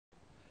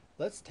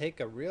let's take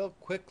a real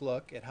quick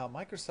look at how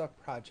Microsoft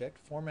Project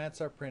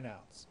formats our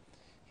printouts.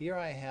 Here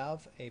I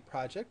have a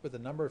project with a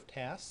number of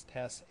tasks,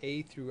 tasks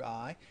A through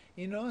I.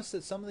 You notice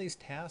that some of these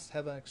tasks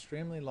have an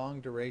extremely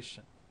long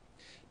duration.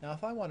 Now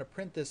if I want to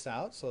print this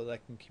out so that I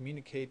can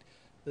communicate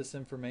this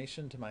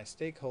information to my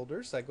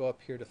stakeholders, I go up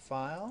here to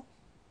File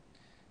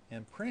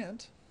and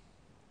Print,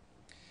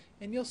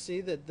 and you'll see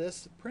that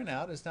this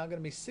printout is now going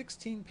to be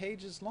 16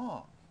 pages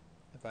long.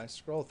 If I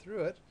scroll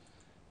through it,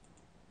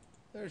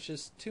 there's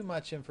just too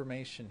much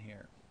information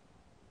here,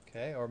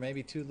 okay, or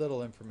maybe too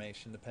little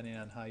information depending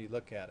on how you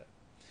look at it.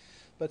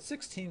 But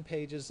 16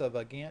 pages of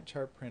a Gantt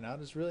chart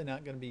printout is really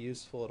not going to be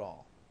useful at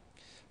all.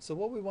 So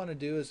what we want to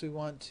do is we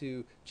want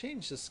to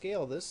change the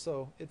scale of this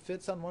so it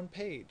fits on one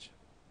page.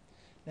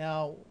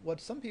 Now what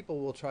some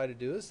people will try to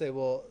do is they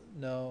will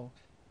know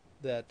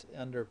that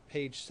under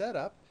page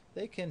setup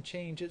they can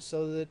change it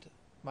so that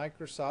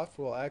Microsoft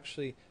will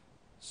actually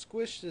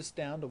squish this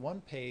down to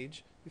one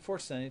page before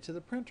sending it to the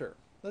printer.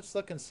 Let's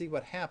look and see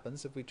what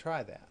happens if we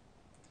try that.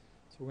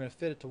 So we're going to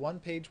fit it to one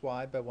page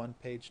wide by one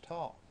page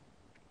tall.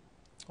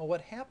 Well,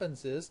 what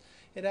happens is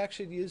it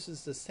actually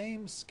uses the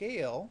same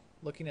scale,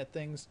 looking at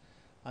things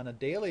on a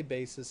daily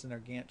basis in our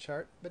Gantt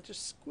chart, but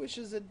just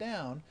squishes it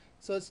down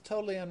so it's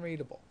totally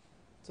unreadable.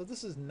 So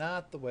this is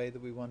not the way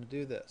that we want to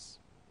do this.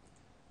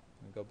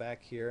 I'm going to go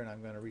back here and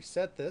I'm going to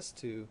reset this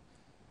to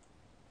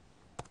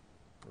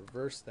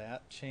reverse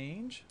that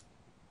change.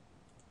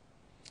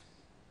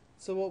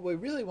 So what we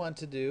really want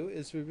to do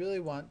is we really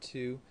want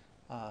to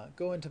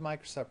go into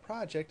Microsoft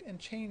Project and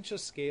change the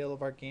scale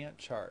of our Gantt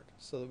chart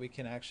so that we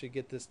can actually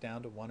get this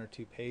down to 1 or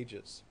 2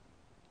 pages.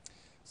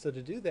 So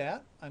to do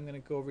that, I'm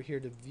going to go over here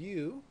to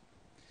View,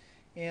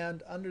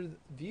 and under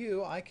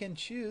View I can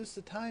choose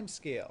the time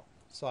scale.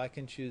 So I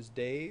can choose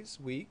days,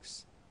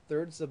 weeks,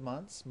 thirds of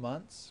months,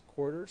 months,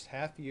 quarters,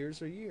 half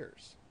years, or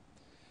years.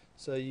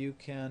 So you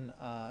can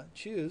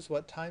choose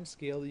what time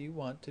scale you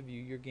want to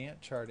view your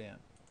Gantt chart in.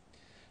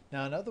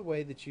 Now another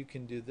way that you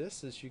can do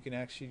this is you can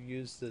actually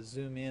use the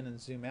zoom in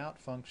and zoom out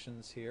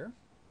functions here.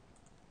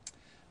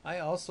 I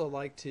also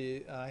like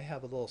to I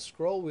have a little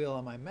scroll wheel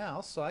on my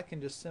mouse, so I can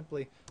just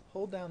simply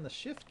hold down the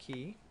shift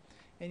key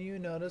and you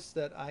notice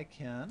that I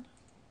can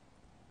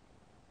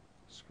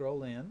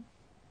scroll in,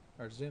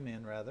 or zoom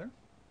in rather,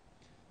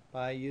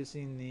 by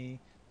using the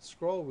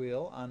scroll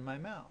wheel on my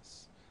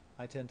mouse.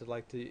 I tend to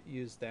like to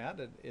use that.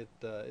 It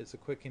is a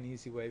quick and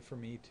easy way for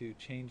me to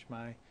change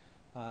my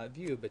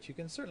view, but you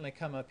can certainly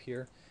come up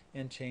here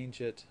and change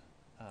it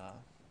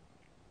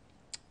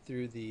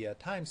through the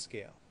time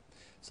scale.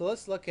 So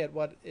let's look at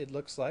what it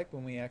looks like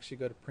when we actually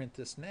go to print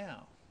this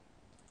now.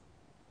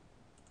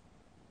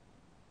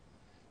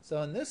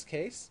 So in this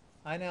case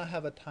I now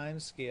have a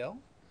time scale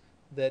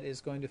that is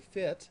going to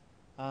fit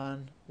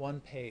on one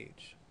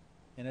page,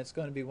 and it's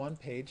going to be one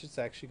page. It's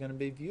actually going to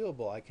be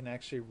viewable. I can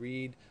actually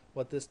read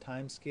what this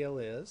time scale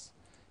is,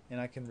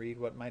 and I can read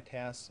what my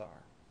tasks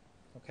are.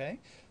 Okay,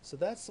 so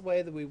that's the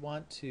way that we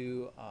want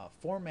to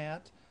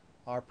format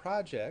our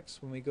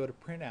projects when we go to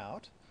print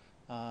out,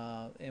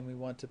 and we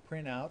want to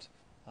print out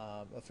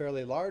a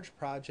fairly large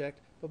project,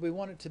 but we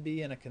want it to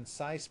be in a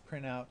concise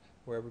printout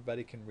where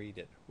everybody can read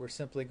it. We're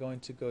simply going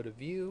to go to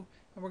View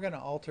and we're going to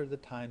alter the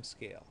time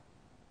scale.